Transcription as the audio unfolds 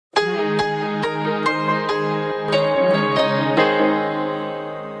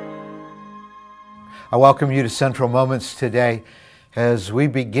I welcome you to Central Moments today as we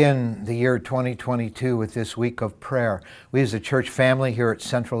begin the year 2022 with this week of prayer. We as a church family here at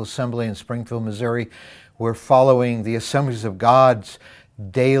Central Assembly in Springfield, Missouri, we're following the Assemblies of God's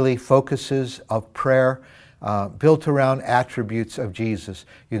daily focuses of prayer built around attributes of Jesus.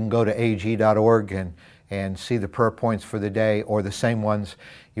 You can go to ag.org and see the prayer points for the day, or the same ones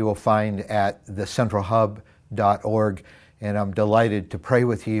you will find at thecentralhub.org. And I'm delighted to pray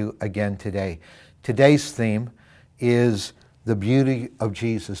with you again today. Today's theme is the beauty of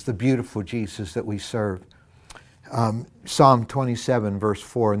Jesus, the beautiful Jesus that we serve. Psalm 27, verse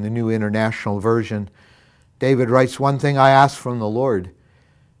 4 in the New International Version, David writes, "One thing I ask from the Lord,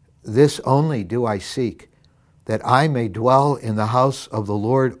 this only do I seek, that I may dwell in the house of the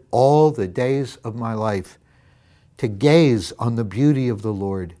Lord all the days of my life, to gaze on the beauty of the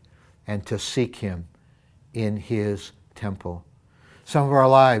Lord and to seek Him in His temple." Some of our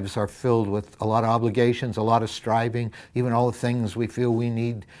lives are filled with a lot of obligations, a lot of striving, even all the things we feel we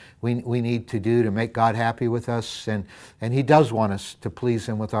need to do to make God happy with us. And He does want us to please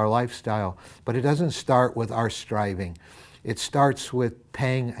Him with our lifestyle. But it doesn't start with our striving. It starts with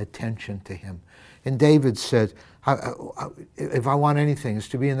paying attention to Him. And David said, if I want anything, it's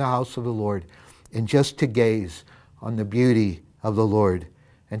to be in the house of the Lord and just to gaze on the beauty of the Lord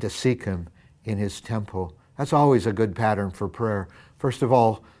and to seek Him in His temple. That's always a good pattern for prayer. First of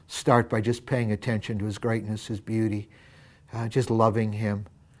all, start by just paying attention to His greatness, His beauty, just loving Him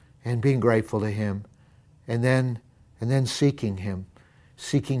and being grateful to Him, and then seeking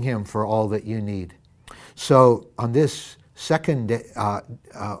Him for all that you need. So on this second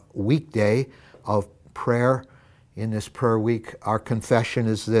weekday of prayer, in this prayer week, our confession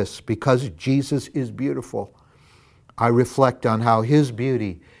is this: because Jesus is beautiful, I reflect on how His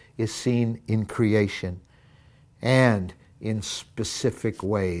beauty is seen in creation and in specific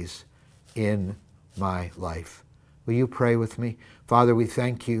ways in my life. Will you pray with me? Father, we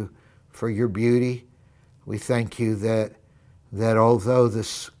thank You for Your beauty. We thank You that although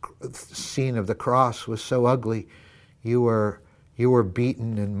this scene of the cross was so ugly, You were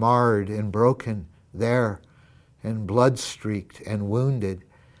beaten and marred and broken there and blood-streaked and wounded.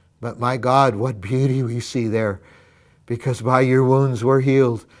 But my God, what beauty we see there, because by Your wounds we're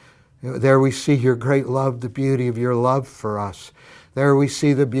healed. There we see Your great love, the beauty of Your love for us. There we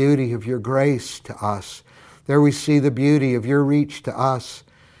see the beauty of Your grace to us. There we see the beauty of Your reach to us.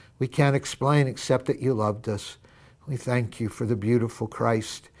 We can't explain except that You loved us. We thank You for the beautiful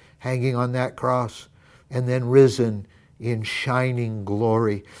Christ hanging on that cross and then risen in shining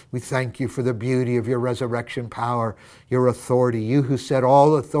glory. We thank You for the beauty of Your resurrection power, Your authority. You who said,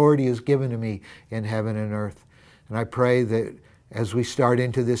 "All authority is given to Me in heaven and earth." And I pray that as we start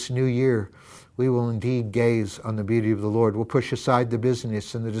into this new year, we will indeed gaze on the beauty of the Lord. We'll push aside the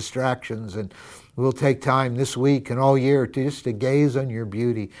business and the distractions, and we'll take time this week and all year to gaze on Your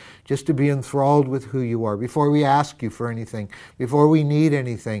beauty, just to be enthralled with who You are. Before we ask You for anything, before we need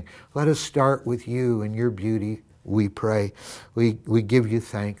anything, let us start with You and Your beauty, we pray. We give You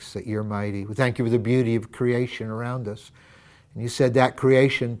thanks that You're mighty. We thank You for the beauty of creation around us. And You said that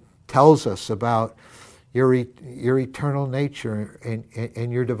creation tells us about Your eternal nature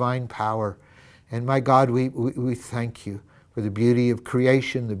and Your divine power. And my God, we thank You for the beauty of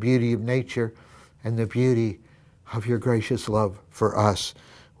creation, the beauty of nature, and the beauty of Your gracious love for us.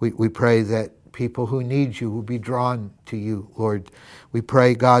 We pray that people who need You will be drawn to You, Lord. We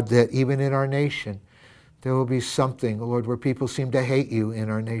pray, God, that even in our nation, there will be something, Lord, where people seem to hate You in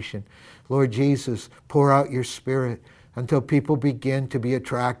our nation. Lord Jesus, pour out Your Spirit until people begin to be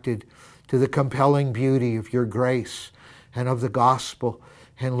attracted to the compelling beauty of Your grace and of the gospel,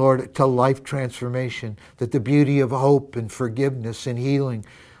 and Lord, to life transformation, that the beauty of hope and forgiveness and healing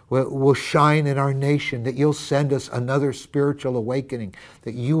will shine in our nation, that You'll send us another spiritual awakening,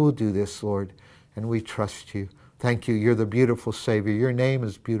 that You will do this, Lord, and we trust You. Thank You. You're the beautiful Savior. Your name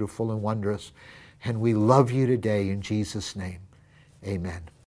is beautiful and wondrous, and we love You today in Jesus' name. Amen.